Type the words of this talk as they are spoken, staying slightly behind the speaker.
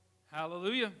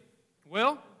Hallelujah.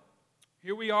 Well,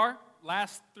 here we are,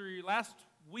 last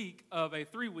week of a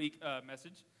 3-week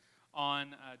message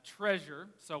on treasure.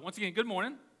 So once again, good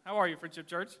morning. How are you, Friendship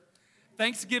Church?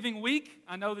 Thanksgiving week.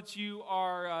 I know that you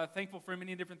are thankful for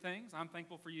many different things. I'm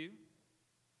thankful for you.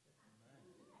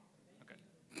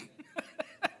 Okay.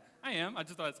 I am. I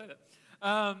just thought I'd say that.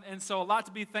 And so a lot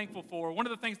to be thankful for. One of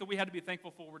the things that we had to be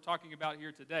thankful for we're talking about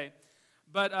here today.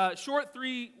 But short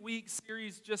 3-week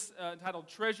series just entitled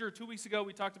Treasure. 2 weeks ago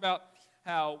we talked about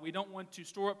how we don't want to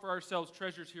store up for ourselves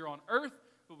treasures here on earth,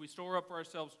 but we store up for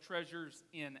ourselves treasures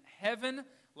in heaven.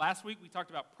 Last week we talked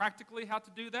about practically how to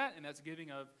do that, and that's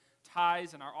giving of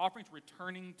tithes and our offerings,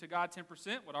 returning to God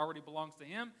 10%, what already belongs to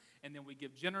Him, and then we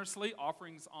give generously,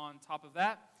 offerings on top of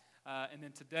that. And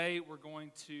then today we're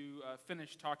going to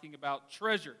finish talking about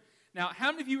treasure. Now,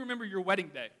 how many of you remember your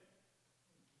wedding day?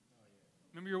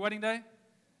 Remember your wedding day?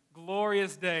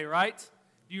 Glorious day, right?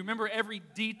 Do you remember every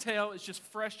detail? It's just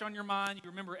fresh on your mind. You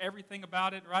remember everything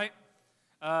about it, right?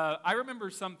 I remember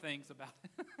some things about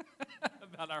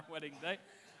about our wedding day.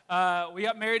 We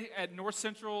got married at North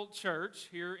Central Church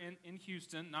here in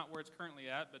Houston, not where it's currently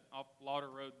at, but off Lauder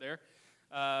Road there.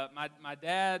 My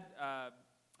dad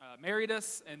married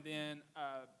us, and then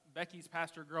Becky's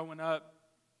pastor growing up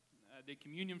did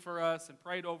communion for us and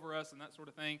prayed over us and that sort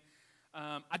of thing.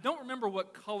 I don't remember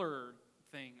what color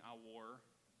thing I wore.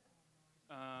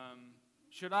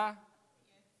 Should I?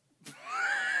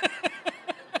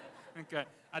 Okay.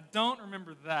 I don't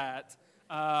remember that.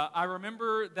 I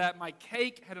remember that my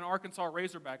cake had an Arkansas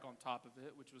Razorback on top of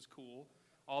it, which was cool.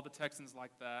 All the Texans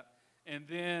like that. And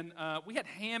then we had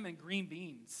ham and green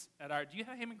beans at our. Do you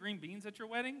have ham and green beans at your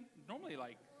wedding? Normally,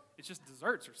 it's just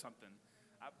desserts or something.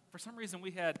 For some reason,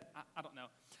 we had. I don't know.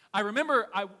 I remember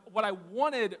what I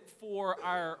wanted for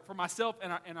myself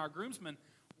and our groomsmen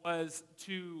was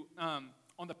to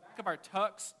on the back of our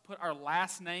tux put our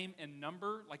last name and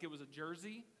number like it was a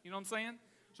jersey. You know what I'm saying?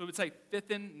 So it would say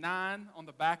 5th and 9 on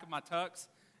the back of my tux,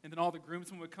 and then all the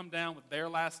groomsmen would come down with their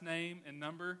last name and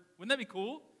number. Wouldn't that be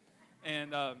cool?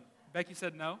 And Becky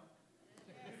said no.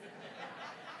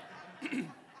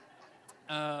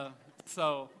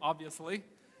 So obviously.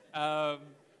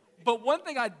 But one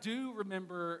thing I do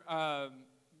remember, I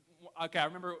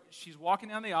remember she's walking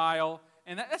down the aisle,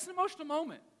 and that's an emotional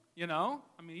moment, you know?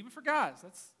 I mean, even for guys,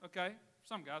 that's okay. For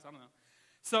some guys, I don't know.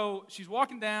 So she's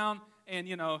walking down, and,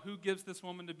 who gives this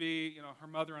woman to be, her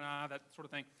mother and I, that sort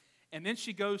of thing. And then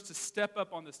she goes to step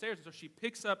up on the stairs, and so she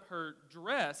picks up her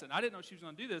dress, and I didn't know she was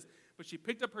going to do this, but she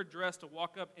picked up her dress to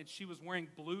walk up, and she was wearing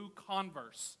blue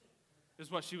Converse,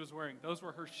 is what she was wearing. Those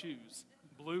were her shoes,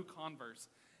 blue Converse.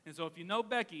 And so if you know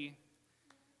Becky,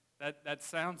 that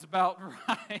sounds about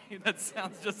right. That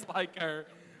sounds just like her,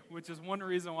 which is one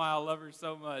reason why I love her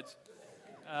so much.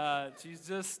 She's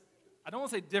just, I don't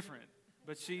want to say different,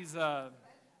 but she's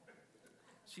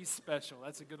special.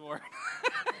 That's a good word.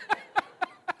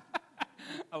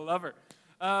 I love her.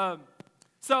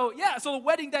 So the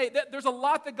wedding day, there's a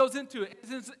lot that goes into it.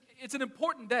 It's an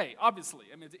important day, obviously.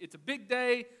 I mean, it's a big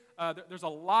day. There's a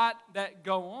lot that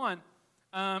go on.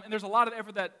 And there's a lot of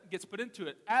effort that gets put into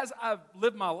it. As I've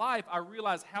lived my life, I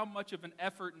realize how much of an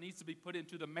effort needs to be put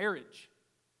into the marriage,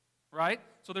 right?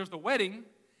 So there's the wedding,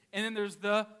 and then there's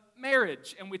the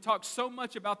marriage. And we talk so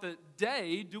much about the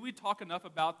day. Do we talk enough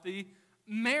about the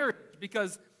marriage?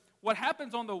 Because what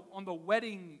happens on the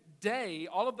wedding day,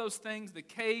 all of those things, the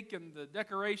cake and the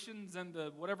decorations and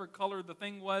the whatever color the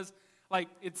thing was,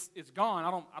 it's gone.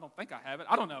 I don't think I have it.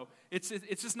 I don't know. It's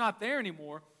just not there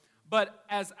anymore. But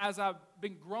as I've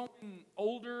been growing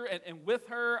older and with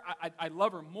her, I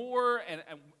love her more, and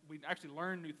we actually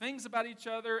learn new things about each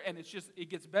other, and it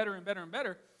gets better and better and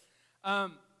better.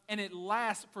 And it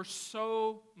lasts for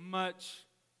so much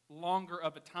longer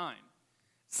of a time.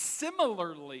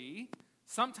 Similarly,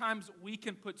 sometimes we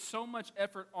can put so much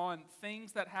effort on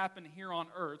things that happen here on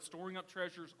earth, storing up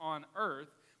treasures on earth,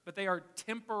 but they are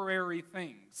temporary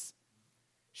things.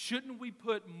 Shouldn't we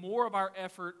put more of our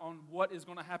effort on what is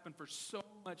going to happen for so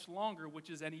much longer, which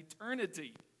is an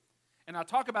eternity? And I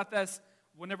talk about this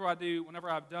whenever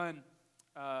I've done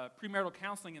premarital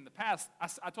counseling in the past.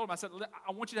 I told them, I said,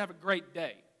 I want you to have a great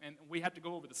day. And we have to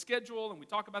go over the schedule, and we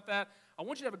talk about that. I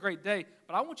want you to have a great day,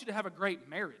 but I want you to have a great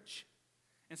marriage.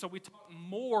 And so we talk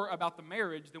more about the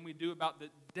marriage than we do about the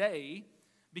day,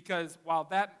 because while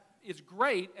that is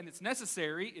great and it's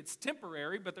necessary, it's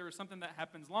temporary, but there is something that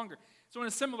happens longer. So in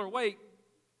a similar way,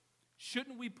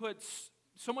 shouldn't we put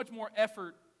so much more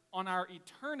effort on our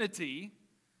eternity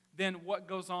than what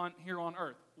goes on here on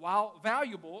earth? While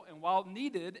valuable and while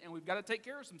needed, and we've got to take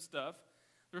care of some stuff,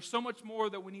 there's so much more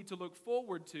that we need to look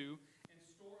forward to and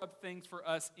store up things for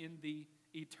us in the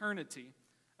eternity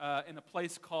in a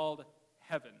place called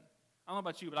heaven. I don't know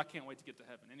about you, but I can't wait to get to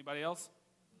heaven. Anybody else?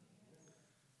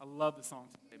 I love the song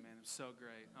today, man. It was so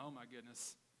great. Oh, my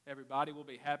goodness. Everybody will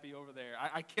be happy over there.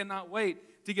 I cannot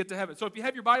wait to get to heaven. So if you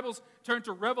have your Bibles, turn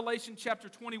to Revelation chapter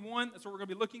 21. That's what we're going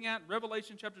to be looking at,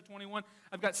 Revelation chapter 21.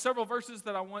 I've got several verses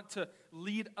that I want to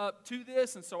lead up to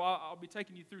this, and so I'll be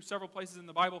taking you through several places in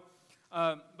the Bible.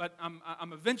 But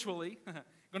I'm eventually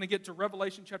going to get to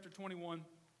Revelation chapter 21,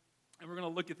 and we're going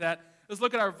to look at that. Let's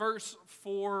look at our verse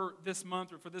for this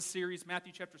month or for this series,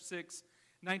 Matthew chapter 6,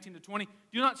 19 to 20.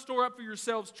 Do not store up for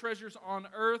yourselves treasures on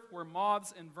earth where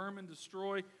moths and vermin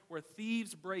destroy, where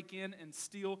thieves break in and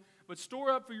steal, but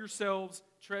store up for yourselves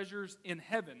treasures in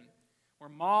heaven where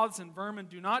moths and vermin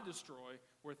do not destroy,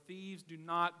 where thieves do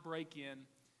not break in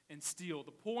and steal.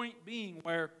 The point being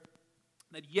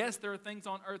that yes, there are things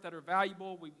on earth that are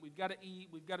valuable. We've got to eat.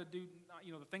 We've got to do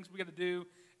the things we got to do.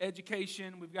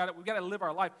 Education. We've got to live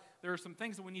our life. There are some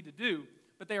things that we need to do,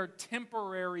 but they are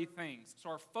temporary things. So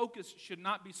our focus should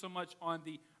not be so much on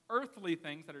the earthly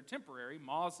things that are temporary,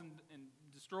 moths and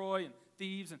destroy and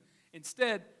thieves, and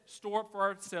instead store up for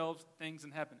ourselves things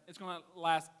in heaven. It's going to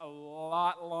last a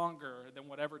lot longer than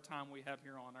whatever time we have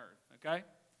here on earth. Okay,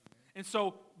 and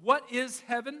so what is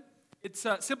heaven? It's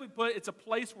simply put, it's a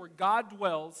place where God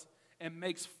dwells and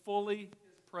makes fully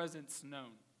His presence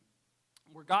known.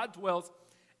 Where God dwells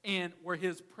and where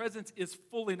His presence is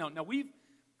fully known. Now,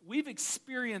 we've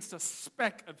experienced a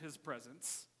speck of His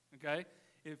presence, okay?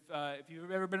 If you've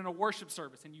ever been in a worship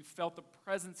service and you felt the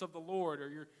presence of the Lord,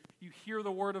 or you hear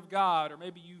the Word of God, or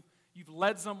maybe you've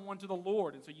led someone to the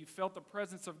Lord, and so you felt the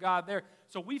presence of God there.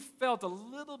 So we've felt a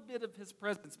little bit of His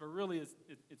presence, but really it's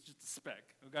just a speck,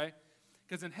 okay?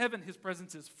 Because in heaven, His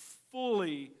presence is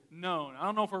fully known. I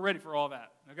don't know if we're ready for all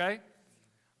that, okay?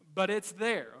 But it's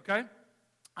there, okay?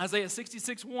 Isaiah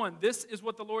 66:1, this is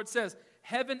what the Lord says,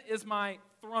 heaven is my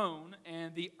throne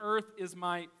and the earth is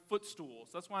my footstool.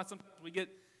 So that's why sometimes we get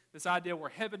this idea where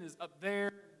heaven is up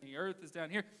there and the earth is down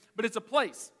here. But it's a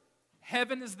place.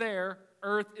 Heaven is there,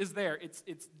 earth is there.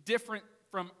 It's different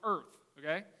from earth,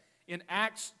 okay? In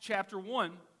Acts chapter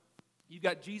 1, you've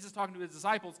got Jesus talking to His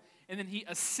disciples, and then He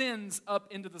ascends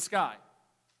up into the sky.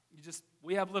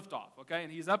 We have liftoff, okay?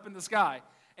 And He's up in the sky.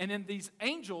 And then these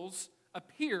angels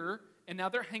appear, and now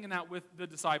they're hanging out with the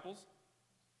disciples.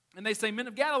 And they say, men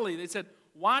of Galilee, they said,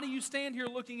 why do you stand here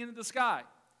looking into the sky?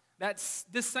 That's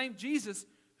this same Jesus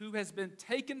who has been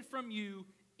taken from you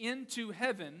into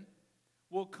heaven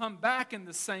will come back in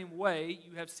the same way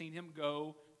you have seen Him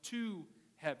go to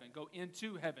heaven, go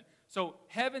into heaven. So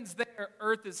heaven's there,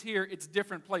 earth is here. It's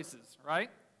different places, right?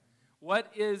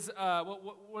 What is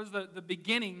the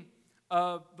beginning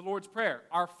of the Lord's Prayer?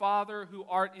 Our Father who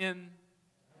art in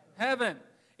heaven.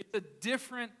 It's a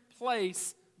different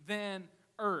place than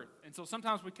earth. And so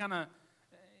sometimes we kind of,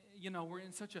 we're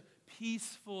in such a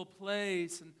peaceful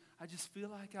place, and I just feel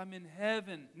like I'm in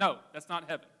heaven. No, that's not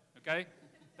heaven, okay?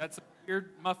 That's a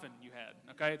weird muffin you had,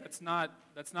 okay? That's not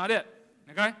it,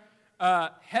 okay?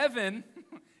 Heaven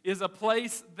is a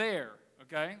place there,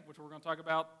 okay? Which we're going to talk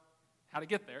about how to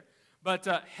get there. But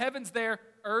heaven's there,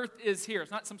 earth is here.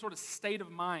 It's not some sort of state of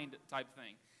mind type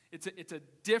thing. It's a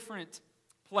different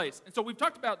place. And so we've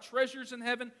talked about treasures in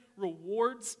heaven,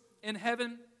 rewards in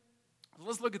heaven. So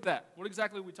let's look at that. What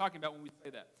exactly are we talking about when we say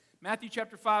that? Matthew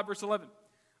chapter 5, verse 11.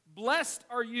 Blessed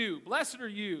are you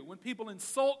when people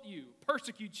insult you,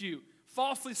 persecute you,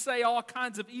 falsely say all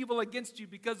kinds of evil against you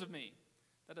because of me.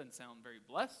 That doesn't sound very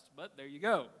blessed, but there you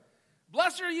go.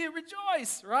 Blessed are you,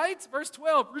 rejoice, right? Verse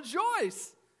 12,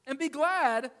 rejoice and be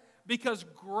glad, because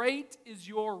great is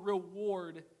your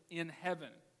reward in heaven.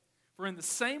 For in the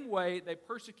same way they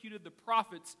persecuted the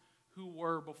prophets who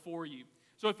were before you.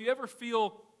 So if you ever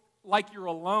feel like you're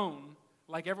alone,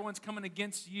 like everyone's coming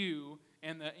against you,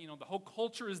 and the whole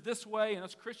culture is this way, and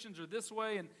us Christians are this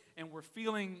way, and we're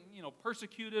feeling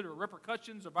persecuted or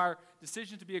repercussions of our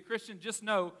decision to be a Christian, just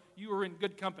know you are in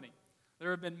good company.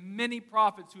 There have been many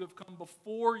prophets who have come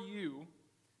before you,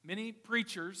 many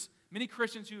preachers, many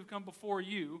Christians who have come before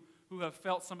you who have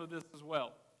felt some of this as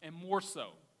well, and more so,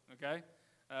 okay?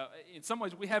 In some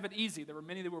ways, we have it easy. There were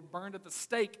many that were burned at the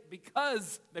stake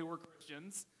because they were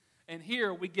Christians, and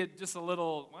here we get just a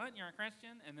little, what, you're a Christian?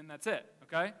 And then that's it,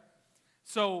 okay?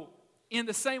 So, in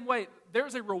the same way,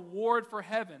 there's a reward for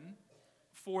heaven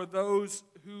for those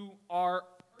who are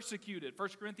persecuted. 1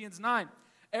 Corinthians 9,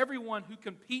 everyone who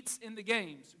competes in the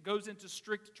games goes into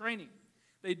strict training.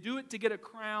 They do it to get a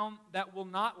crown that will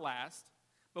not last,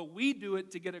 but we do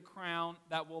it to get a crown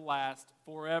that will last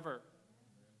forever.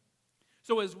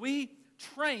 So as we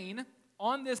train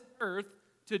on this earth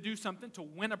to do something, to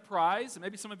win a prize.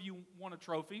 Maybe some of you won a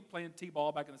trophy playing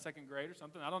t-ball back in the second grade or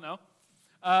something. I don't know.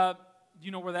 Do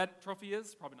you know where that trophy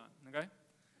is? Probably not,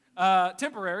 okay?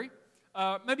 Temporary.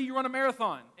 Maybe you run a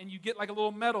marathon and you get like a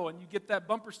little medal and you get that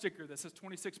bumper sticker that says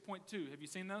 26.2. Have you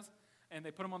seen those? And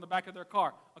they put them on the back of their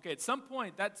car. Okay, at some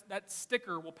point, that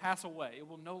sticker will pass away. It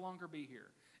will no longer be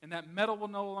here. And that medal will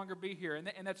no longer be here.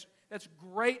 And that's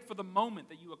great for the moment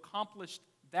that you accomplished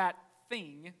that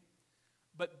thing,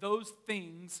 but those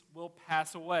things will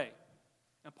pass away.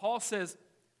 And Paul says,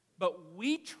 but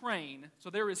we train, so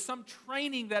there is some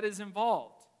training that is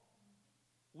involved.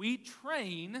 We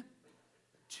train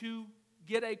to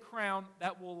get a crown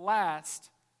that will last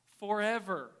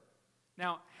forever.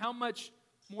 Now, how much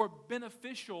more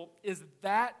beneficial is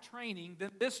that training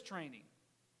than this training?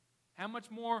 How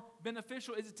much more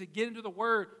beneficial is it to get into the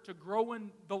Word, to grow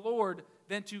in the Lord,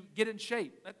 than to get in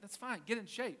shape? That's fine, get in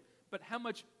shape. But how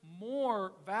much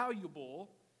more valuable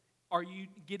are you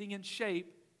getting in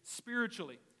shape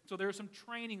spiritually? So there is some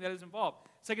training that is involved.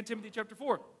 2 Timothy chapter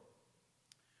 4.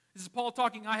 This is Paul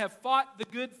talking, I have fought the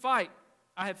good fight.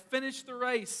 I have finished the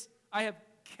race. I have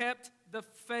kept the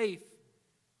faith.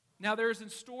 Now there is in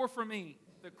store for me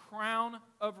the crown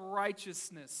of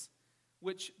righteousness,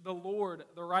 which the Lord,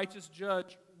 the righteous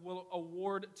judge, will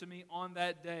award to me on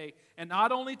that day. And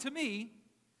not only to me,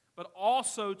 but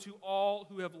also to all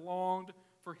who have longed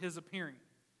for his appearing.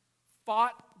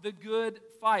 Fought the good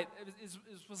fight. It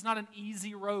was not an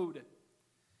easy road.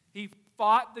 He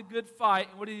fought the good fight,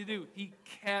 and what did he do? He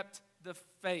kept the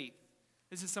faith.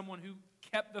 This is someone who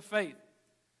kept the faith.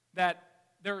 That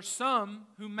there are some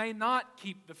who may not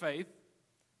keep the faith,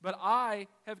 but I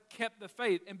have kept the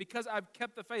faith. And because I've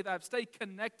kept the faith, I've stayed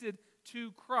connected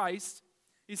to Christ.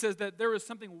 He says that there is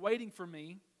something waiting for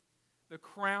me, the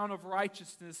crown of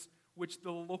righteousness, which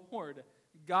the Lord,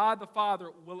 God the Father,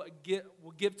 will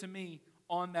give to me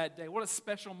on that day. What a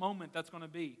special moment that's going to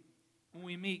be when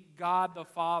we meet God the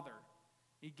Father.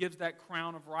 He gives that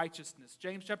crown of righteousness.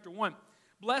 James chapter 1.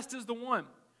 Blessed is the one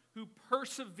who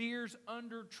perseveres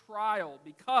under trial,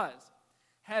 because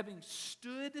having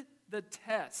stood the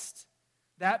test,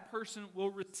 that person will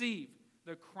receive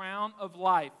the crown of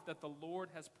life that the Lord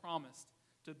has promised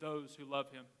to those who love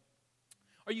him.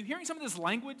 Are you hearing some of this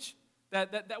language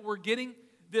that we're getting?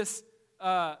 Those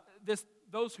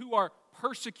who are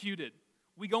persecuted.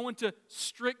 We go into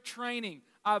strict training.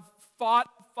 I've fought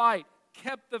the fight,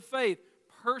 kept the faith,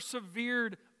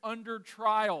 persevered under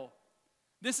trial.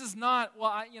 This is not,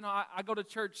 well, I go to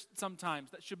church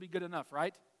sometimes. That should be good enough,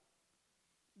 right?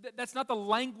 That's not the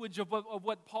language of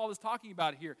what Paul is talking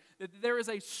about here. That there is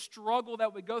a struggle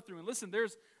that we go through. And listen,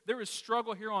 there is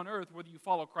struggle here on earth whether you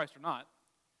follow Christ or not.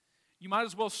 You might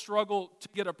as well struggle to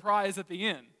get a prize at the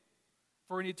end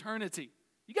for an eternity.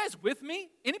 You guys with me?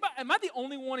 Anybody? Am I the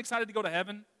only one excited to go to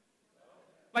heaven?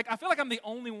 Like, I feel like I'm the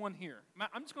only one here.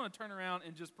 I'm just going to turn around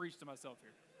and just preach to myself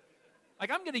here. Like,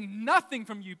 I'm getting nothing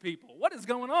from you people. What is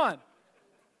going on?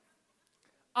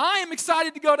 I am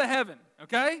excited to go to heaven,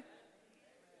 okay?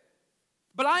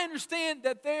 But I understand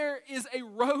that there is a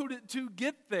road to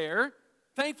get there.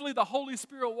 Thankfully, the Holy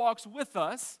Spirit walks with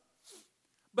us.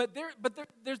 But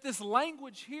there's this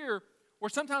language here where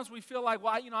sometimes we feel like,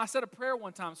 well, I said a prayer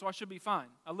one time, so I should be fine.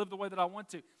 I live the way that I want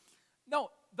to.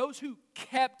 No, those who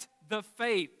kept the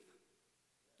faith.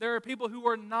 There are people who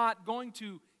are not going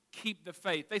to keep the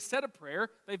faith. They said a prayer,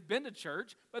 they've been to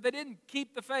church, but they didn't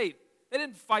keep the faith. They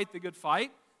didn't fight the good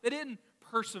fight. They didn't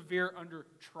persevere under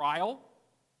trial.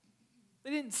 They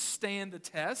didn't stand the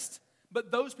test.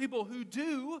 But those people who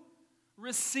do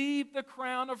receive the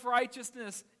crown of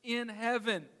righteousness in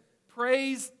heaven.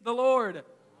 Praise the Lord. Amen.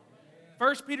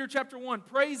 1 Peter chapter 1,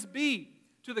 praise be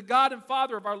to the God and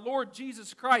Father of our Lord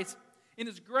Jesus Christ. In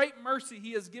his great mercy,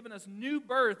 he has given us new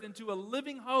birth into a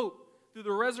living hope through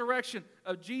the resurrection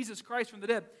of Jesus Christ from the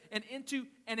dead, and into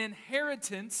an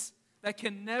inheritance that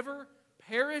can never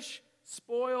perish,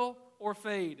 spoil, or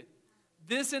fade.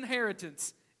 This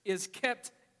inheritance is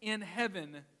kept in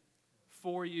heaven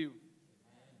for you.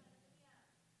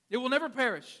 It will never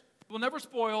perish. It will never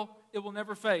spoil. It will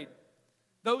never fade.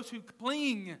 Those who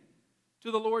cling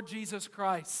to the Lord Jesus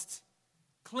Christ,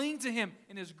 cling to him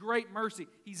in his great mercy.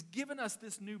 He's given us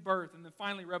this new birth. And then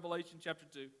finally, Revelation chapter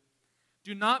 2.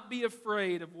 Do not be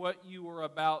afraid of what you are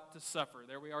about to suffer.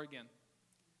 There we are again.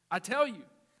 I tell you,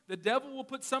 the devil will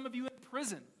put some of you in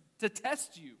prison to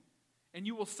test you, and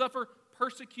you will suffer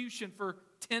persecution for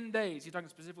 10 days. He's talking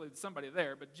specifically to somebody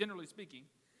there, but generally speaking.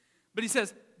 But he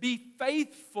says, be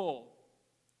faithful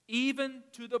even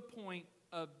to the point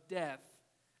of death,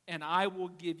 and I will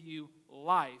give you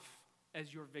life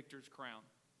as your victor's crown.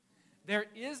 There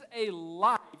is a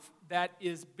life that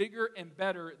is bigger and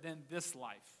better than this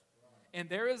life. And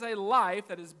there is a life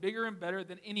that is bigger and better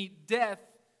than any death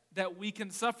that we can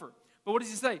suffer. But what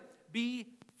does he say? Be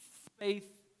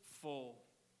faithful.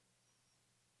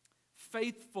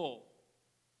 Faithful.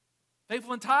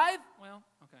 Faithful in tithe? Well,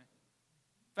 okay.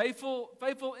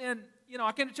 Faithful in,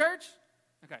 I came to church?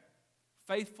 Okay.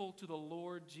 Faithful to the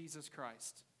Lord Jesus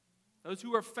Christ. Those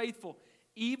who are faithful,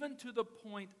 even to the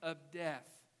point of death,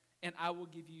 and I will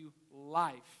give you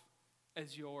life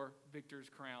as your victor's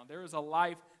crown. There is a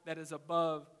life that is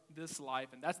above this life,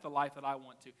 and that's the life that I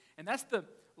want to. And that's the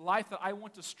life that I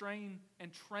want to strain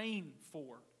and train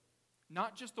for.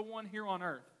 Not just the one here on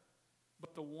earth,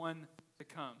 but the one to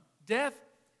come. Death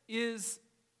is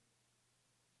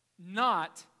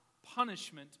not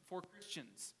punishment for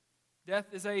Christians. Death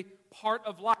is a part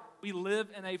of life. We live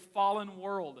in a fallen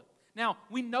world. Now,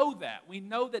 we know that. We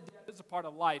know that death is a part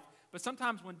of life, but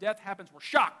sometimes when death happens, we're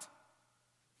shocked.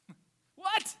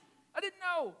 What? I didn't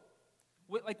know.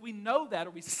 We know that,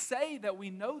 or we say that we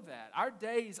know that. Our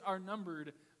days are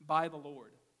numbered by the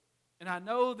Lord. And I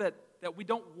know that we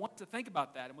don't want to think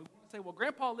about that. And we want to say, well,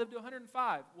 Grandpa lived to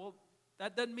 105. Well,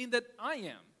 that doesn't mean that I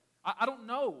am. I don't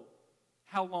know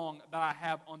how long that I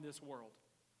have on this world.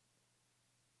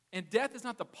 And death is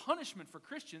not the punishment for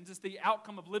Christians. It's the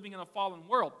outcome of living in a fallen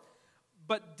world.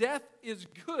 But death is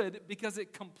good because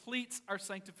it completes our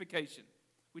sanctification.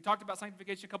 We talked about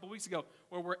sanctification a couple weeks ago,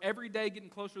 where we're every day getting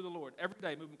closer to the Lord. Every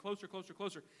day, moving closer, closer,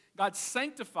 closer. God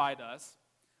sanctified us,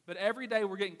 but every day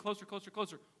we're getting closer, closer,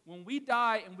 closer. When we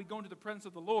die and we go into the presence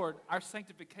of the Lord, our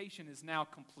sanctification is now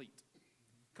complete.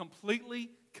 Completely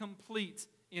complete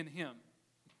in Him.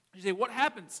 You say, what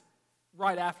happens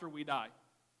right after we die?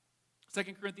 2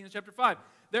 Corinthians chapter 5.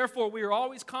 Therefore, we are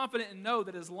always confident and know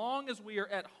that as long as we are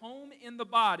at home in the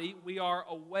body, we are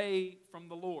away from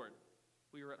the Lord.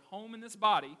 We are at home in this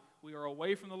body. We are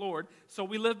away from the Lord. So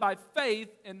we live by faith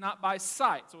and not by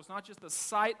sight. So it's not just the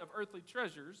sight of earthly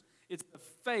treasures. It's the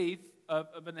faith of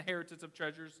an inheritance of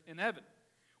treasures in heaven.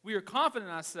 We are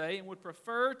confident, I say, and would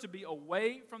prefer to be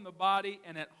away from the body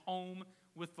and at home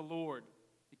with the Lord.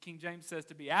 The King James says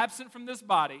to be absent from this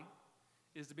body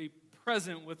is to be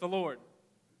present with the Lord.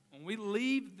 When we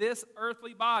leave this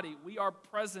earthly body, we are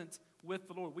present with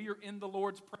the Lord. We are in the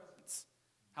Lord's presence.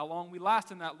 How long we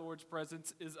last in that Lord's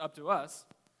presence is up to us,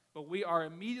 but we are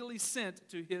immediately sent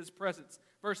to His presence.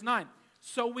 Verse 9,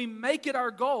 so we make it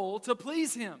our goal to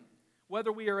please Him,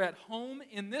 whether we are at home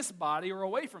in this body or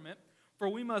away from it, for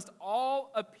we must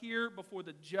all appear before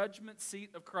the judgment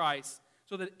seat of Christ,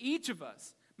 so that each of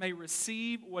us may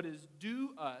receive what is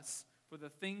due us for the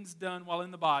things done while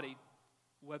in the body,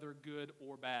 whether good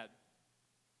or bad.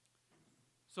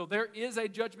 So there is a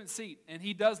judgment seat, and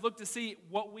He does look to see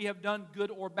what we have done, good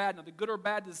or bad. Now, the good or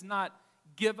bad does not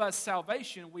give us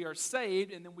salvation. We are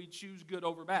saved, and then we choose good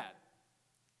over bad.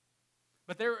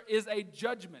 But there is a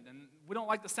judgment, and we don't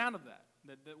like the sound of that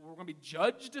we're going to be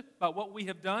judged by what we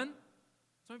have done.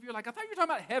 Some of you are like, I thought you were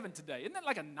talking about heaven today. Isn't that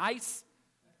like a nice,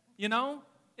 isn't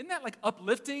that like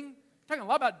uplifting? We're talking a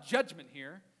lot about judgment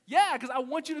here. Yeah, because I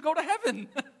want you to go to heaven.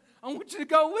 I want you to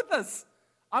go with us.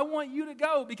 I want you to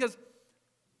go because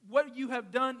what you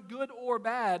have done, good or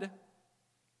bad,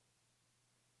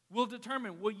 will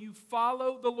determine, will you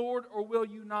follow the Lord or will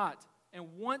you not?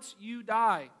 And once you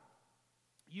die,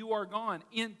 you are gone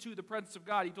into the presence of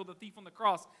God. He told the thief on the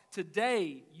cross,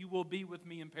 today you will be with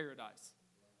me in paradise.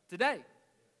 Today.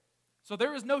 So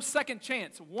there is no second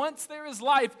chance. Once there is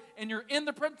life and you're in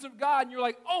the presence of God and you're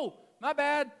like, oh, my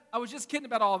bad, I was just kidding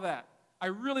about all of that. I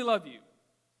really love you.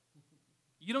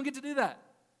 You don't get to do that.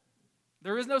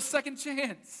 There is no second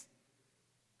chance.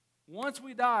 Once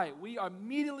we die, we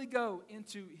immediately go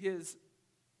into His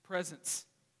presence.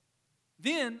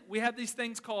 Then we have these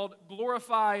things called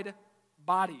glorified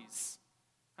bodies.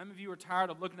 How many of you are tired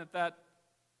of looking at that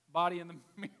body in the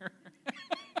mirror?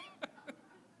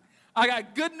 I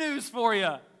got good news for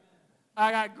you.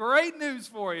 I got great news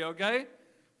for you, okay?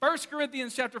 1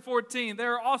 Corinthians chapter 14,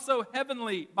 there are also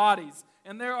heavenly bodies,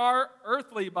 and there are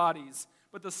earthly bodies.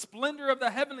 But the splendor of the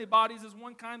heavenly bodies is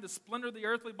one kind, the splendor of the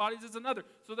earthly bodies is another.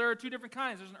 So there are two different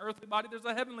kinds. There's an earthly body, there's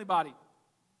a heavenly body.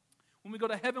 When we go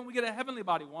to heaven, we get a heavenly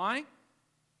body. Why?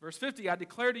 Verse 50, I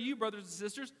declare to you, brothers and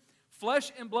sisters,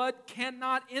 flesh and blood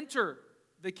cannot enter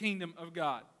the kingdom of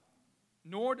God,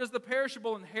 nor does the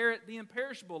perishable inherit the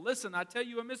imperishable. Listen, I tell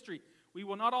you a mystery. We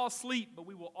will not all sleep, but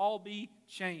we will all be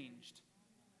changed.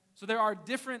 So there are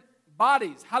different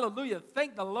bodies. Hallelujah.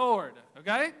 Thank the Lord.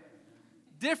 Okay?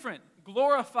 Different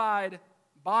glorified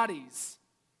bodies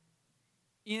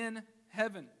in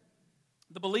heaven.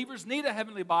 The believers need a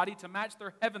heavenly body to match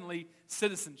their heavenly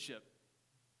citizenship.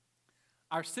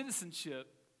 Our citizenship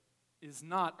is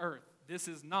not earth. This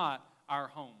is not our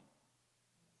home.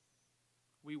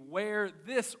 We wear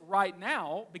this right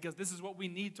now because this is what we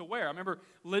need to wear. I remember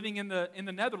living in the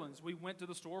Netherlands. We went to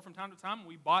the store from time to time and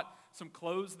we bought some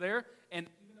clothes there. And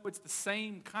even though it's the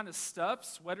same kind of stuff,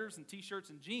 sweaters and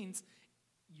t-shirts and jeans,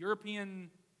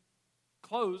 European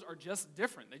clothes are just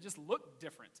different. They just look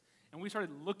different. And we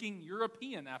started looking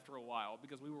European after a while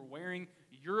because we were wearing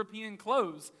European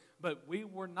clothes, but we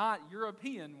were not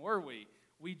European, were we?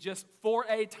 We just, for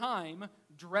a time,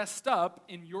 dressed up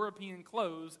in European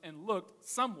clothes and looked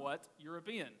somewhat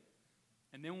European.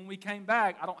 And then when we came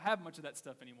back, I don't have much of that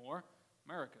stuff anymore.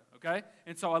 America, okay?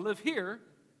 And so I live here,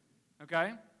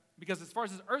 okay? Because as far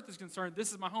as this earth is concerned,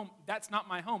 this is my home. That's not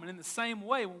my home. And in the same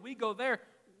way, when we go there,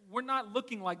 we're not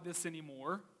looking like this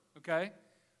anymore, okay?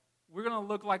 We're going to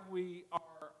look like we are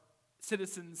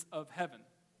citizens of heaven.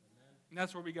 And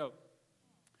that's where we go.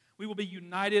 We will be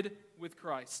united with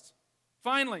Christ.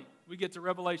 Finally, we get to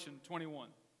Revelation 21.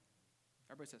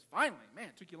 Everybody says, finally. Man,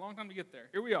 it took you a long time to get there.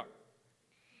 Here we are.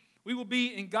 We will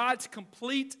be in God's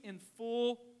complete and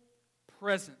full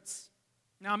presence.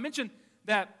 Now, I mentioned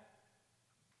that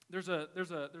there's a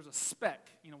speck.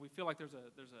 You know, we feel like there's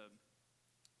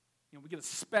a we get a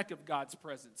speck of God's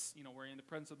presence. You know, we're in the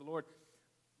presence of the Lord.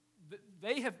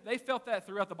 They felt that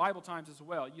throughout the Bible times as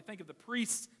well. You think of the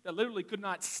priests that literally could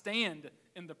not stand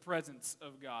in the presence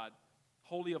of God.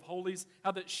 Holy of Holies,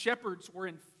 how the shepherds were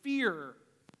in fear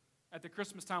at the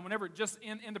Christmas time. Whenever just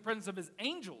in the presence of his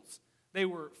angels, they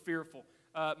were fearful.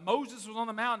 Moses was on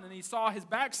the mountain and he saw his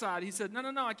backside. He said, no,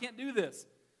 I can't do this.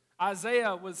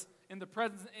 Isaiah was in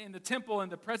the temple and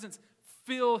the presence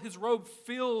his robe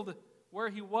filled where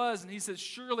he was, and he says,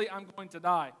 surely I'm going to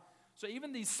die. So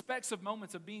even these specks of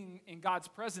moments of being in God's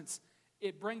presence,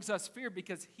 it brings us fear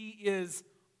because he is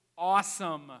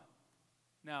awesome.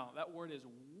 Now, that word is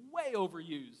way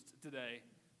overused today.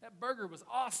 That burger was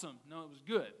awesome. No, it was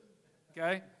good.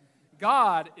 Okay?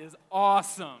 God is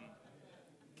awesome.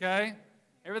 Okay?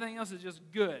 Everything else is just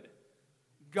good.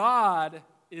 God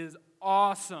is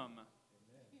awesome.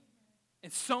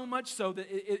 And so much so that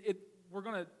we're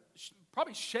going to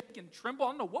probably shake and tremble. I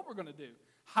don't know what we're going to do.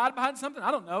 Hide behind something?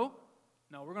 I don't know.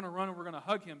 No, we're going to run and we're going to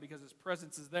hug him because his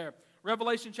presence is there.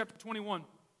 Revelation chapter 21,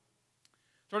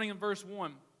 starting in verse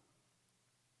 1.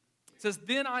 It says,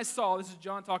 then I saw, this is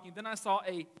John talking, then I saw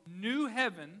a new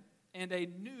heaven and a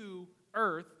new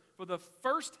earth, for the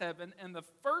first heaven and the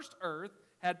first earth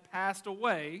had passed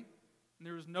away, and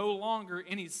there was no longer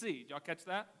any sea. Did y'all catch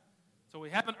that? So we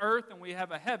have an earth and we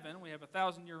have a heaven, we have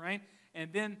 1,000-year reign,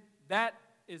 and then that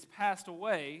is passed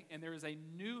away, and there is a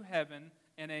new heaven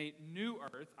and a new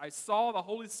earth. I saw the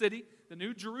holy city, the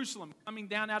new Jerusalem, coming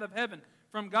down out of heaven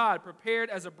from God, prepared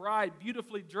as a bride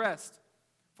beautifully dressed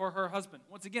for her husband.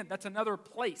 Once again, that's another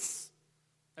place.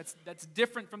 That's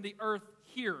different from the earth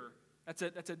here. That's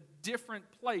a different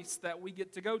place that we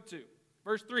get to go to.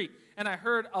 Verse 3, and I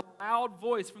heard a loud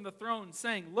voice from the throne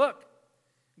saying, look,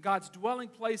 God's dwelling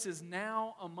place is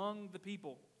now among the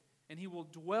people, and he will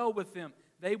dwell with them.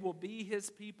 They will be his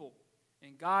people,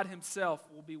 and God himself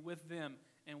will be with them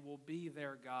and will be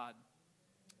their God.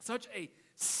 Such a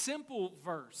simple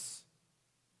verse,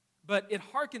 but it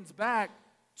harkens back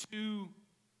to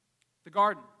the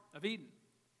Garden of Eden,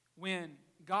 when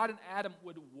God and Adam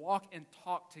would walk and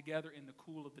talk together in the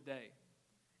cool of the day.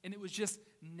 And it was just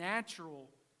natural.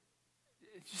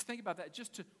 Just think about that.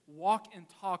 Just to walk and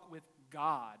talk with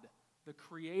God, the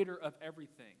creator of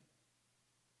everything.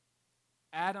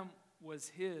 Adam was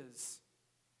his,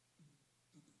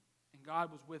 and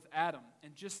God was with Adam.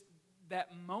 And just that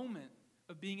moment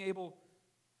of being able,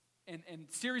 and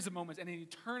series of moments, and an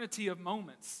eternity of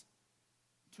moments,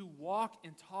 to walk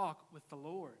and talk with the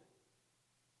Lord.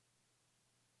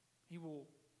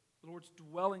 The Lord's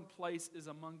dwelling place is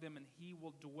among them, and he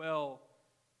will dwell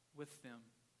with them.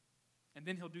 And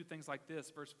then he'll do things like this,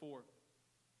 verse 4.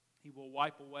 He will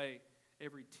wipe away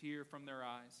every tear from their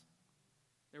eyes.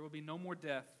 There will be no more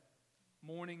death,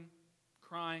 mourning,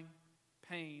 crying,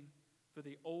 pain, for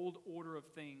the old order of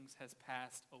things has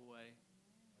passed away.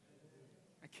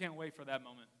 I can't wait for that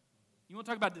moment. You want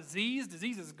to talk about disease?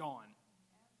 Disease is gone.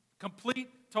 Complete,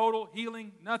 total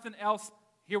healing, nothing else.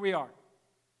 Here we are.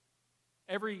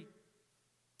 Every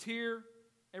tear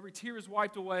is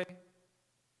wiped away.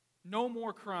 No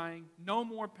more crying, no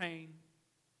more pain.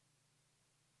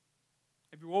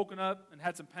 Have you woken up and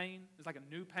had some pain? It's like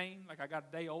a new pain, like I got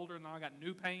a day older and now I got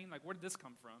new pain. Like, where did this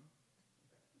come from?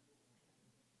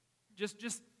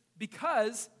 Just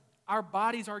because our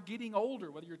bodies are getting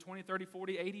older, whether you're 20, 30,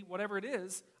 40, 80, whatever it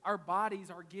is, our bodies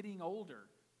are getting older.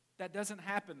 That doesn't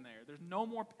happen there. There's no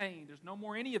more pain. There's no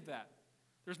more any of that.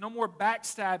 There's no more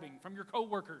backstabbing from your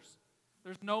coworkers.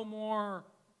 There's no more,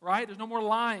 right? There's no more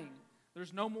lying.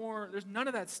 There's none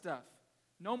of that stuff.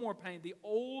 No more pain. The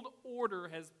old order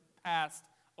has passed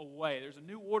away. There's a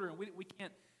new order, and we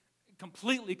can't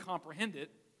completely comprehend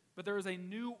it, but there is a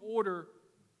new order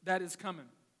that is coming.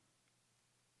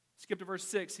 Skip to verse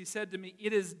 6. He said to me,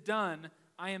 "It is done.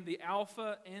 I am the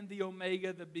Alpha and the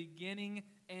Omega, the beginning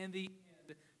and the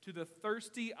end. To the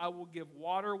thirsty I will give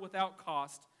water without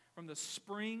cost from the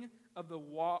spring of the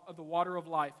water of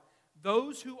life.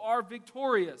 Those who are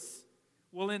victorious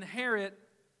will inherit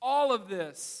all of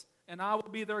this, and I will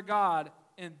be their God,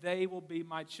 and they will be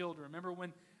my children." Remember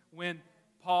when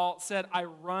Paul said, "I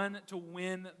run to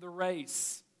win the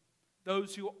race."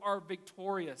 Those who are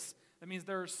victorious. That means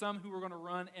there are some who are going to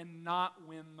run and not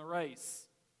win the race.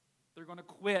 They're going to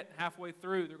quit halfway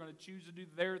through. They're going to choose to do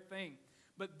their thing.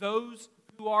 But those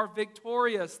who are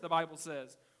victorious, the Bible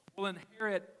says, will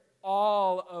inherit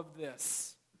all of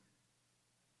this.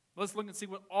 Let's look and see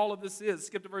what all of this is.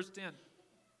 Skip to verse 10.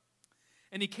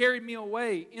 "And he carried me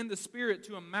away in the Spirit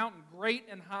to a mountain great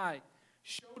and high,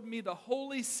 showed me the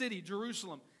holy city,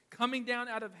 Jerusalem, coming down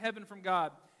out of heaven from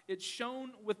God. It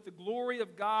shone with the glory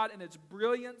of God, and its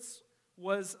brilliance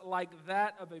was like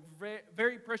that of a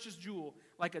very precious jewel,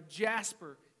 like a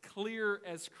jasper, clear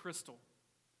as crystal."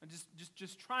 And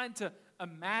just trying to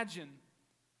imagine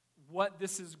what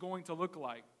this is going to look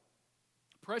like.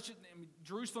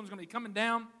 Jerusalem's going to be coming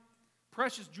down,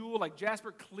 precious jewel like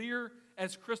jasper, clear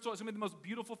as crystal. It's going to be the most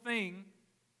beautiful thing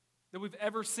that we've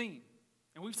ever seen.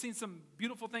 And we've seen some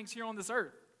beautiful things here on this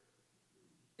earth.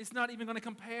 It's not even going to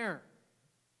compare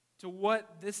to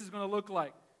what this is going to look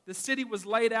like. The city was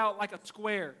laid out like a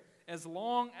square, as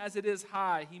long as it is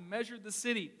high. He measured the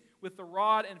city with the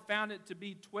rod and found it to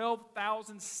be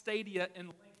 12,000 stadia in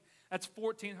length. That's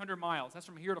 1,400 miles. That's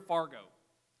from here to Fargo.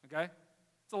 Okay?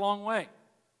 It's a long way.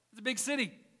 It's a big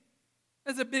city.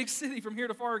 It's a big city from here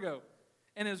to Fargo.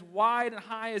 And as wide and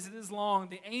high as it is long,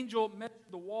 the angel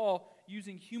measured the wall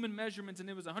using human measurements, and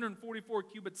it was 144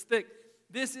 cubits thick.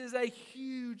 This is a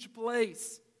huge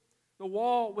place. The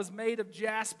wall was made of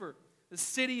jasper, the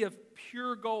city of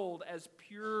pure gold as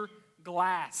pure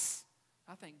glass.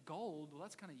 I think gold, well,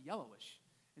 that's kind of yellowish.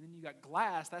 And then you got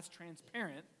glass, that's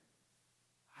transparent.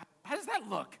 How does that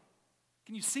look?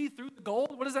 Can you see through the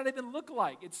gold? What does that even look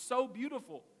like? It's so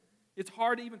beautiful. It's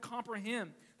hard to even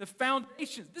comprehend. The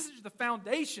foundations, this is the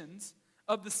foundations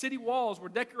of the city walls were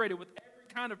decorated with every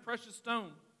kind of precious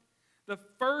stone. The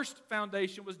first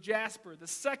foundation was jasper, the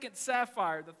second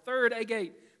sapphire, the third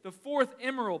agate, the fourth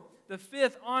emerald, the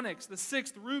fifth onyx, the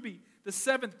sixth ruby, the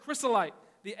seventh chrysolite,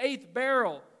 the eighth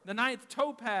beryl, the ninth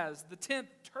topaz, the 10th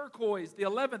turquoise, the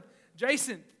 11th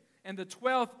jacinth, and the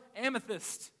 12th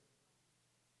amethyst.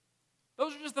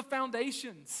 Those are just the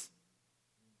foundations.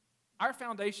 Our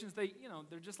foundations,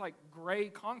 they're just like gray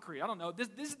concrete. I don't know. This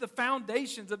is the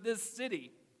foundations of this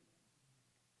city.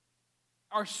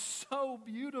 Are so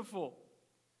beautiful.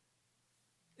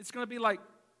 It's going to be like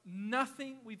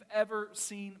nothing we've ever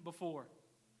seen before.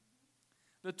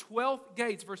 The 12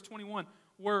 gates, verse 21,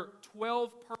 were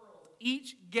 12 pearls.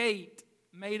 Each gate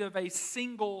made of a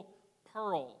single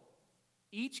pearl.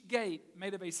 Each gate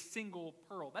made of a single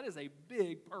pearl. That is a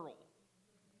big pearl.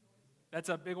 That's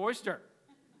a big oyster.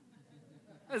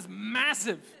 That is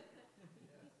massive.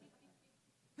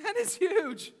 That is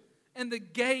huge. And the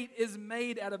gate is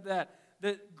made out of that.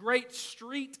 The great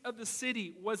street of the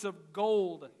city was of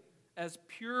gold, as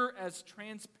pure as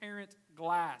transparent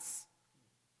glass.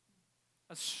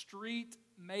 A street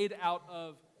made out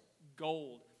of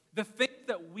gold. The things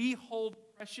that we hold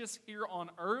precious here on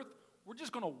earth, we're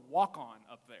just going to walk on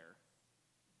up there.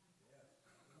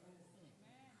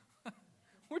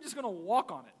 We're just going to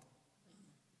walk on it.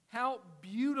 How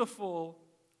beautiful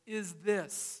is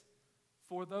this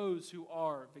for those who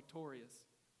are victorious?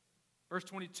 Verse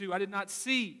 22, "I did not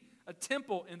see a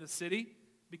temple in the city,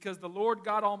 because the Lord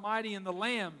God Almighty and the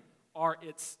Lamb are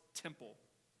its temple."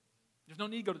 There's no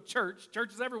need to go to church.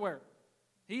 Church is everywhere.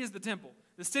 He is the temple.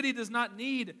 "The city does not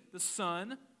need the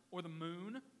sun or the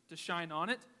moon to shine on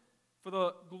it, for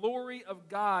the glory of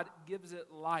God gives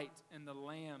it light, and the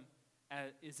Lamb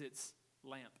is its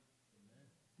lamp."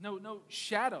 No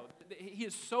shadow. He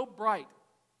is so bright,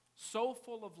 so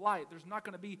full of light, there's not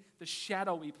going to be the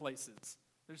shadowy places.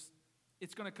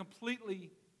 It's going to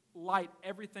completely light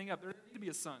everything up. There doesn't need to be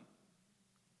a sun.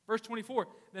 Verse 24,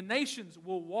 "The nations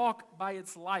will walk by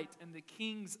its light, and the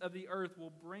kings of the earth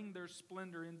will bring their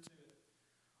splendor into it.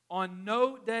 On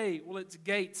no day will its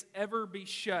gates ever be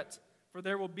shut, for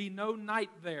there will be no night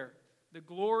there. The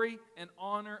glory and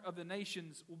honor of the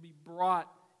nations will be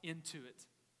brought into it."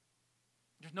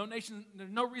 There's no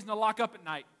reason to lock up at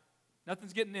night.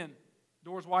 Nothing's getting in.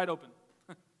 Doors wide open.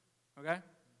 Okay?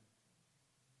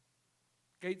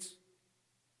 Gates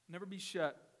never be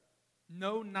shut.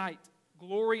 No night.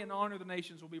 Glory and honor of the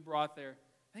nations will be brought there.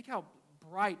 Think how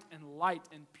bright and light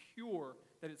and pure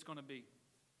that it's going to be.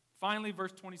 Finally,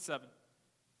 verse 27.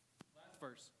 Last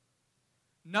verse.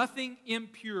 Nothing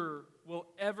impure will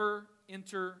ever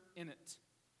enter in it,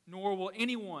 nor will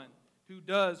anyone who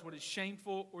does what is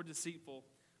shameful or deceitful,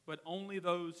 but only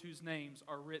those whose names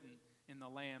are written in the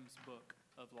Lamb's book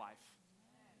of life.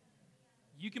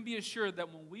 You can be assured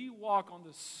that when we walk on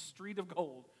the street of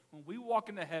gold, when we walk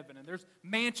into heaven, and there's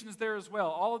mansions there as well,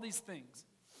 all of these things,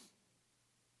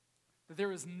 that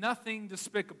there is nothing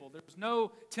despicable. There is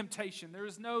no temptation. There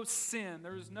is no sin.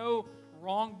 There is no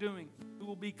wrongdoing. We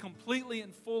will be completely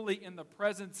and fully in the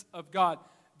presence of God,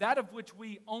 that of which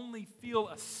we only feel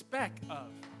a speck of.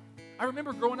 I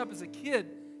remember growing up as a kid,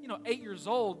 8 years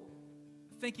old,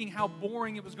 thinking how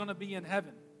boring it was going to be in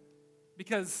heaven.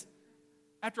 Because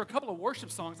after a couple of worship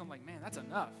songs, I'm like, man, that's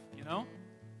enough,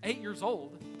 8 years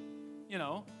old,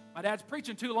 my dad's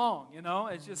preaching too long,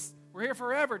 it's just, we're here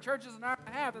forever. Church is an hour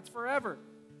and a half, that's forever.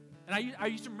 And I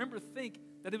used to remember think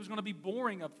that it was going to be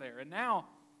boring up there. And now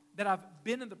that I've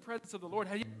been in the presence of the Lord,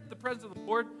 have you been in the presence of the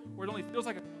Lord where it only feels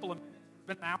like a couple of minutes, it's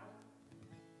been an hour?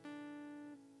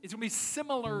 It's going to be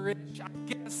similar-ish, I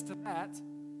guess, to that.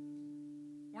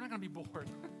 We're not going to be bored.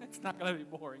 It's not going to be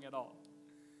boring at all.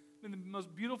 I mean, the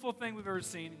most beautiful thing we've ever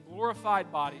seen,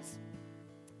 glorified bodies.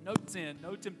 No sin,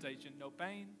 no temptation, no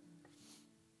pain.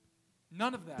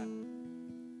 None of that.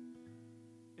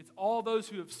 It's all those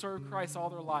who have served Christ all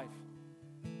their life,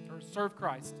 or served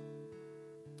Christ,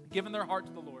 given their heart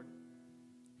to the Lord,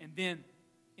 and then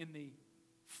in the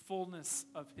fullness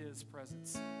of His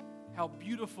presence. How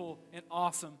beautiful and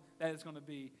awesome that is going to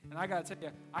be. And I got to tell you,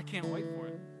 I can't wait for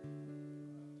it.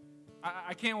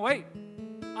 I can't wait.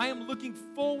 I am looking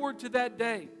forward to that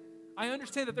day. I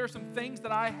understand that there are some things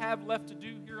that I have left to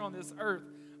do here on this earth,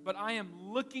 but I am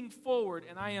looking forward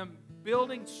and I am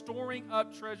building, storing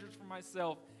up treasures for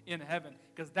myself in heaven,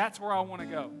 because that's where I want to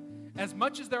go. As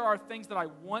much as there are things that I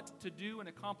want to do and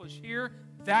accomplish here,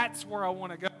 that's where I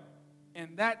want to go.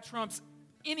 And that trumps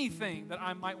anything that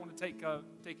I might want to take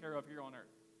care of here on earth.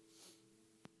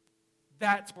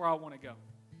 That's where I want to go.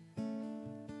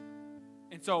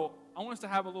 And so I want us to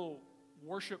have a little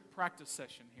worship practice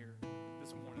session here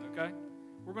this morning, okay?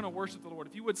 We're going to worship the Lord.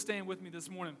 If you would stand with me this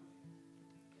morning.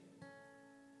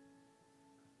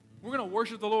 We're going to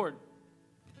worship the Lord.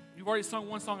 You've already sung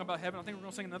one song about heaven. I think we're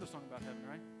going to sing another song about heaven,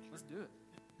 right? Let's do it.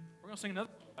 We're going to sing another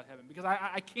song about heaven because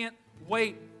I can't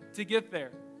wait to get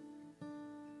there.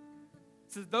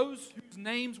 It says, those whose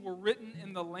names were written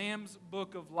in the Lamb's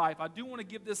book of life. I do want to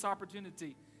give this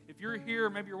opportunity. If you're here,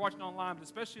 maybe you're watching online, but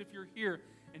especially if you're here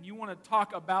and you want to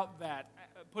talk about that,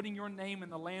 putting your name in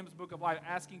the Lamb's book of life,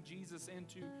 asking Jesus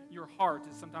into your heart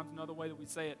is sometimes another way that we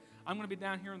say it. I'm going to be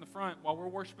down here in the front while we're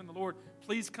worshiping the Lord.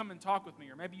 Please come and talk with me.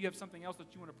 Or maybe you have something else that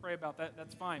you want to pray about.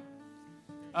 That's fine.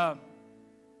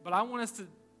 But I want us to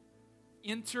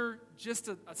enter just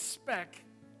a speck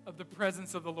of the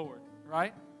presence of the Lord,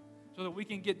 right? So that we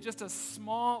can get just a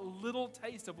small little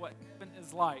taste of what heaven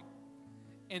is like.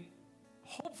 And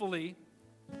hopefully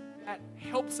that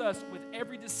helps us with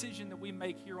every decision that we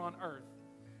make here on earth,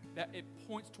 that it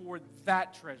points toward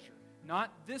that treasure.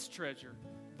 Not this treasure,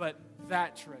 but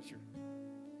that treasure.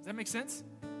 Does that make sense?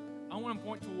 I want to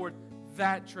point toward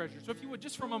that treasure. So if you would,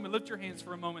 just for a moment, lift your hands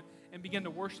for a moment and begin to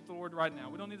worship the Lord right now.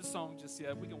 We don't need a song just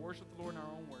yet. We can worship the Lord in our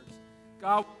own words.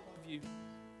 God, we love you.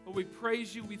 But we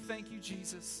praise you. We thank you,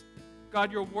 Jesus.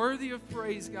 God, you're worthy of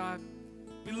praise, God.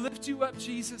 We lift you up,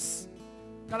 Jesus.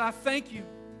 God, I thank you.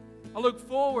 I look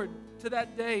forward to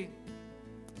that day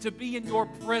to be in your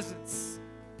presence.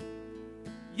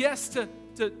 Yes, to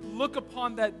look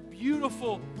upon that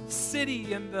beautiful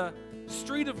city and the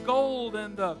street of gold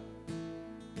and the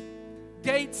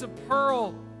gates of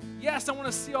pearl. Yes, I want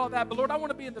to see all that. But Lord, I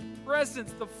want to be in the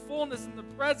presence, the fullness and the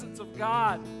presence of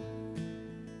God,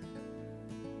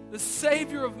 the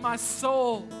Savior of my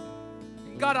soul.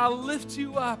 And God, I lift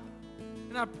you up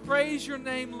and I praise your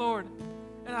name, Lord.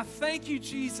 And I thank you,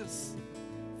 Jesus.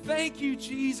 Thank you,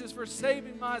 Jesus, for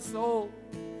saving my soul.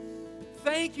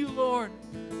 Thank you, Lord.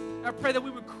 I pray that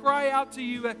we would cry out to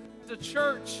you as a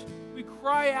church. We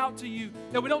cry out to you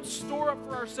that we don't store up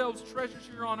for ourselves treasures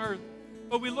here on earth,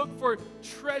 but we look for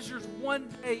treasures one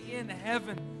day in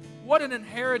heaven. What an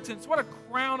inheritance. What a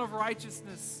crown of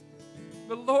righteousness.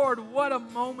 But Lord, what a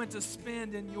moment to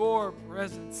spend in your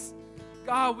presence.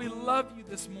 God, we love you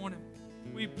this morning.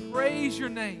 We praise your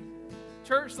name.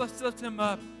 Church, let's lift him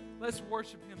up. Let's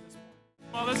worship him this morning.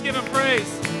 Come on, let's give him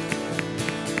praise.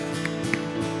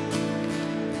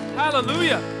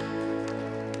 Hallelujah.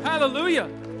 Hallelujah.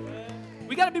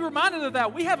 We got to be reminded of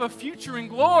that. We have a future in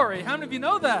glory. How many of you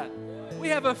know that? We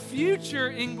have a future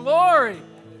in glory.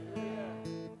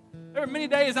 There are many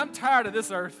days I'm tired of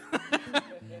this earth.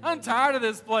 I'm tired of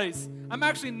this place. I'm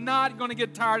actually not going to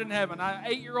get tired in heaven.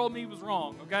 8-year-old me was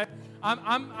wrong, okay?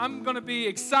 I'm going to be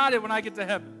excited when I get to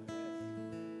heaven.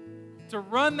 To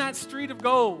run that street of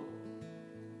gold.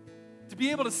 To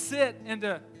be able to sit and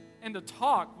to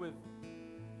talk with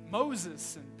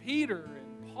Moses and Peter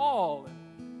and Paul and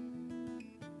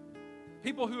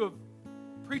people who have,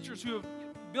 preachers who have,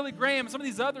 Billy Graham, some of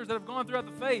these others that have gone throughout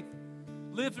the faith,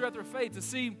 lived throughout their faith, to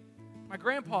see my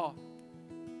grandpa,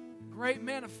 great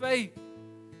man of faith,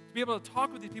 to be able to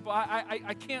talk with these people.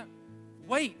 I can't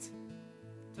wait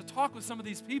to talk with some of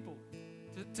these people,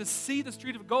 to see the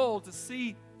street of gold, to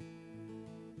see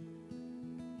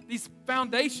these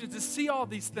foundations, to see all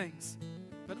these things.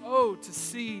 But oh, to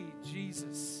see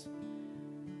Jesus.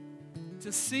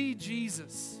 To see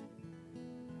Jesus.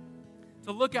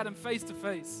 To look at him face to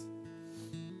face.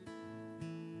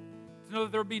 To know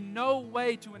that there would be no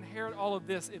way to inherit all of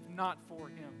this if not for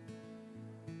him.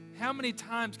 How many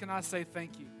times can I say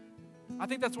thank you? I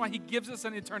think that's why he gives us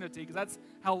an eternity, because that's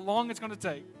how long it's going to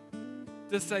take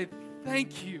to say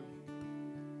thank you.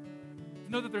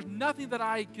 To know that there's nothing that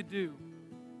I could do.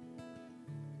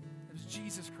 It was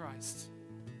Jesus Christ.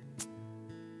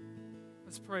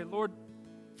 Let's pray. Lord,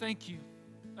 thank you.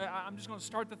 I'm just going to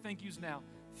start the thank yous now.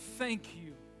 Thank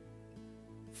you.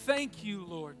 Thank you,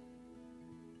 Lord,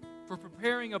 for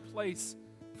preparing a place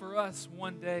for us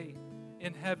one day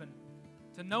in heaven.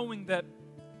 To knowing that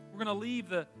we're going to leave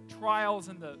the trials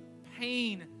and the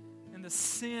pain and the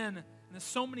sin and there's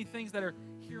so many things that are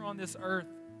here on this earth.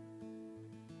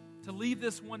 To leave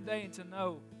this one day and to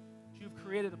know that you've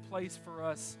created a place for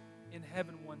us in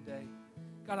heaven one day.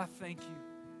 God, I thank you.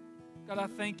 God, I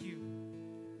thank you.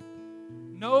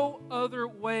 No other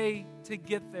way to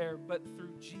get there but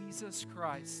through Jesus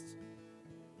Christ.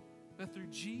 But through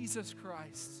Jesus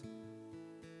Christ.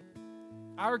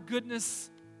 Our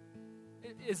goodness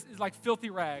is like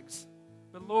filthy rags.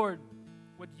 But Lord,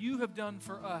 what you have done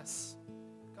for us,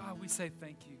 God, we say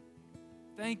thank you.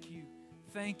 Thank you,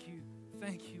 thank you,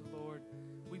 thank you, Lord.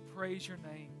 We praise your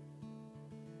name.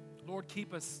 Lord,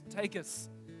 keep us, take us.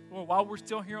 Lord, while we're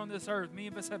still here on this earth, many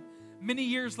of us have many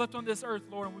years left on this earth,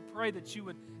 Lord, and we pray that you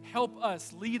would help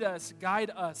us, lead us,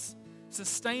 guide us,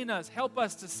 sustain us, help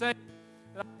us to say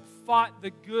that I fought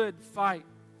the good fight.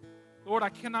 Lord, I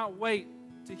cannot wait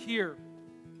to hear,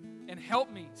 and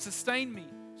help me, sustain me,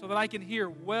 so that I can hear,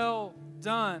 well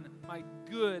done, my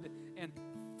good and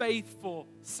faithful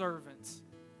servant.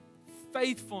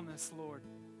 Faithfulness, Lord.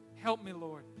 Help me,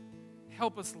 Lord.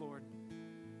 Help us, Lord.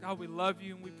 God, we love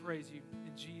you and we praise you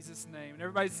in Jesus' name. And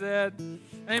everybody said,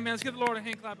 amen. Let's give the Lord a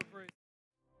hand clap of praise.